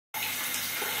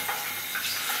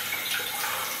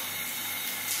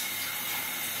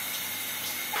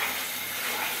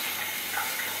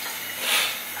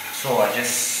So I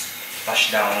just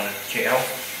touched down KL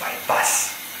by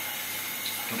bus.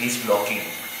 Today's vlogging.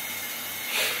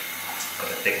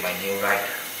 Gotta take my new ride.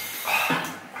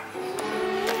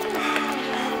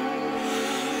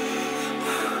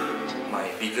 My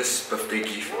biggest birthday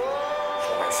gift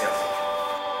for myself.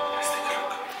 Let's take a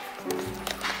look.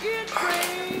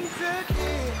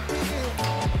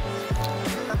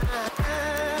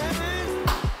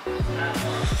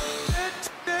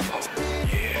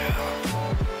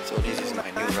 So this is my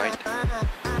new ride,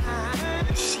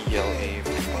 CLA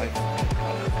 55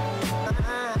 color,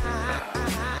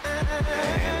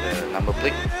 and the number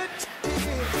plate,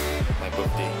 my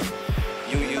birthday,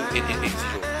 UU8880.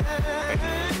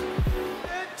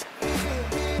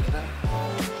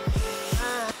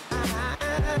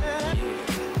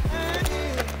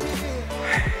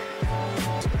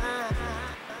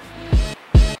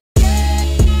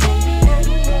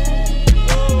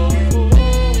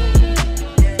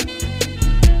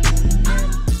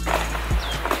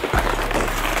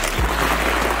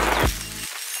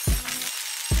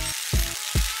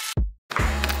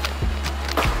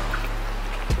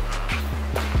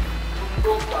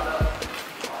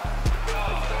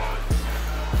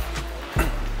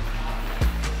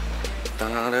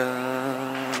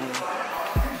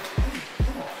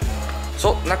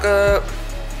 So 那个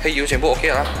黑油全部 OK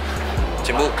了，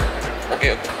全部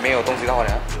OK， 没有东西到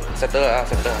了，set 了啊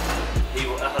 ，set 了。黑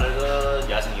油它那个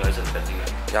压箱油还是很干净的。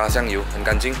压箱油很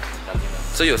干净，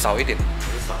只有少一点。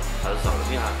还是少的，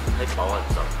因为它太薄很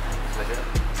少。那个。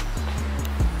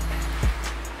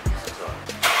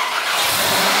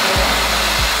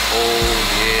哦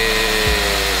耶！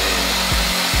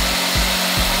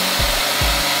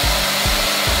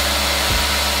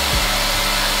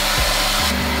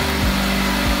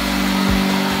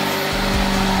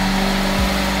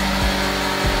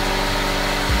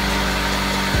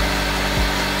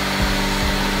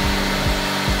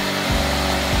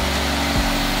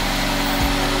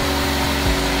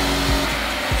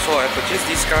 So I purchased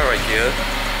this car right here.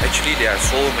 Actually, there are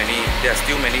still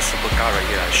many supercar right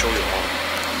here. I show you all.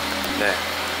 There,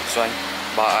 this one.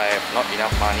 But I have not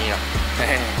enough money.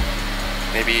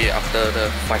 Maybe after the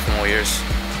 5 more years.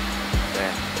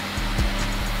 There.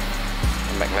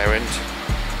 McLaren,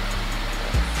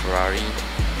 Ferrari,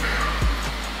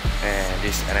 and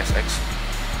this NSX.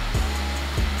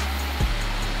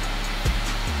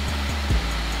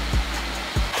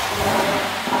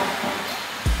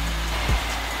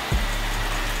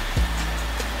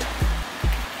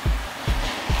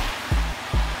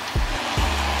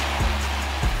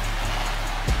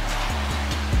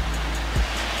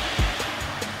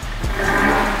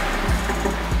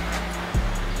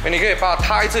你可以帮我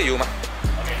踏一次油吗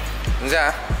 ？OK。等一下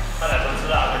啊。他俩都知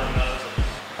道，他听到了。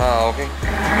啊 ，OK。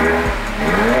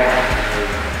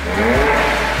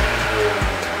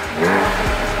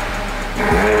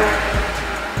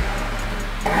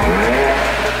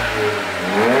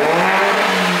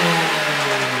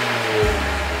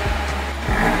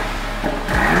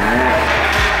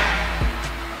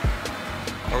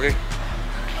OK。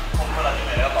后面那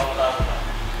边要爆炸声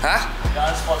啊？刚刚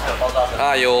Sport 有爆炸声。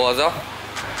啊，有我知道。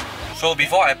 So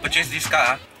before I purchase this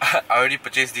car, I already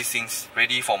purchased these things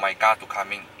ready for my car to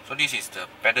come in. So this is the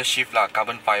pedal shift lah,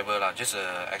 carbon fiber lah, just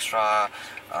extra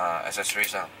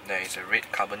accessories lah. There is a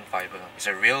red carbon fiber. It's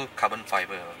a real carbon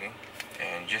fiber, okay?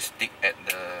 And just stick at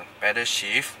the pedal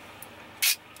shift.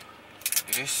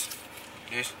 This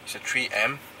is a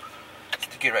 3M.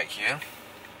 Stick it right here.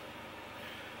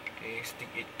 Okay, stick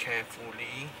it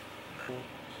carefully.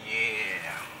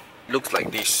 Yeah. Looks like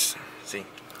this. See.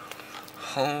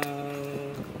 Oh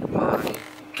my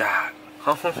god.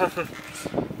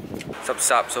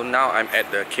 Sup. So now I'm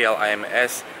at the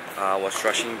KLIMS. Was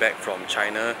rushing back from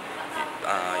China.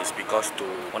 It's because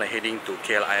wanna heading to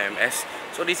KLIMS.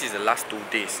 So this is the last 2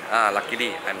 days.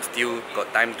 Luckily I'm still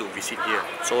got time to visit here.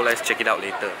 So let's check it out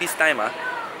later. This time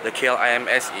the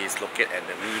KLIMS is located at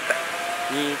the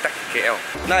MiTech KL.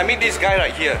 Now I meet this guy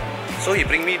right here. So he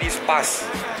bring me this pass.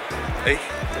 Hey,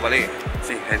 balik.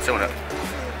 See, handsome or not?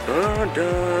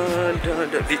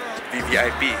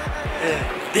 VVIP.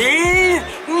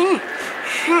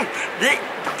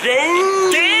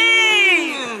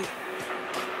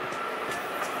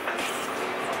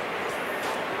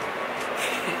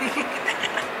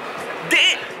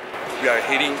 We are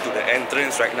heading to the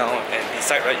entrance right now, and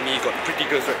beside right me got pretty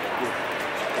girls right.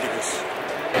 Pretty girls.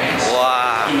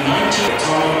 Wow.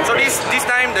 So this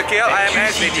time the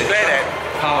KLIMS they declare that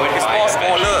it's more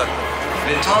smaller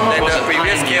than the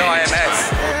previous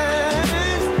KLIMS.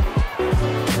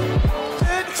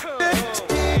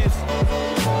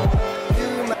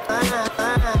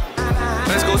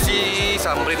 Let's go see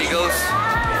some pretty girls.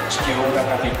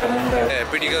 Yeah,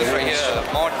 pretty girls right here.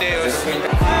 Models.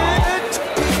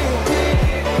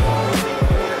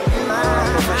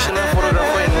 Professional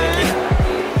photographer and making.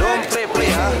 Don't play,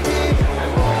 huh?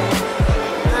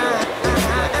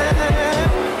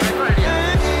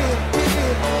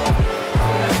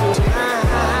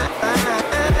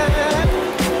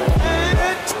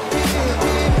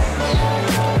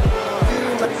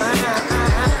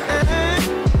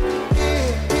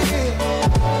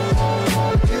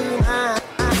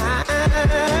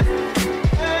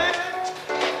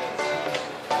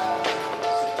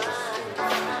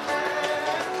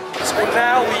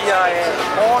 Now we are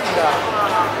on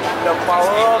the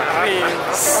power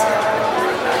prints.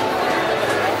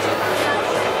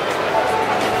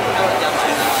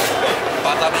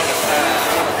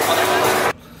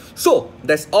 So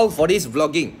that's all for this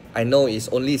vlogging. I know it's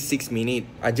only 6 minutes.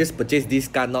 I just purchased this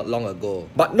car not long ago.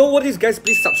 But no worries guys,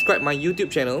 please subscribe my YouTube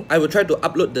channel. I will try to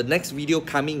upload the next video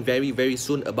coming very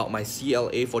soon about my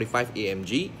CLA 45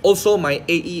 AMG. Also my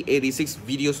AE 86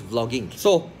 videos vlogging.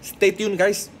 So stay tuned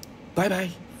guys. Bye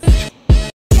bye.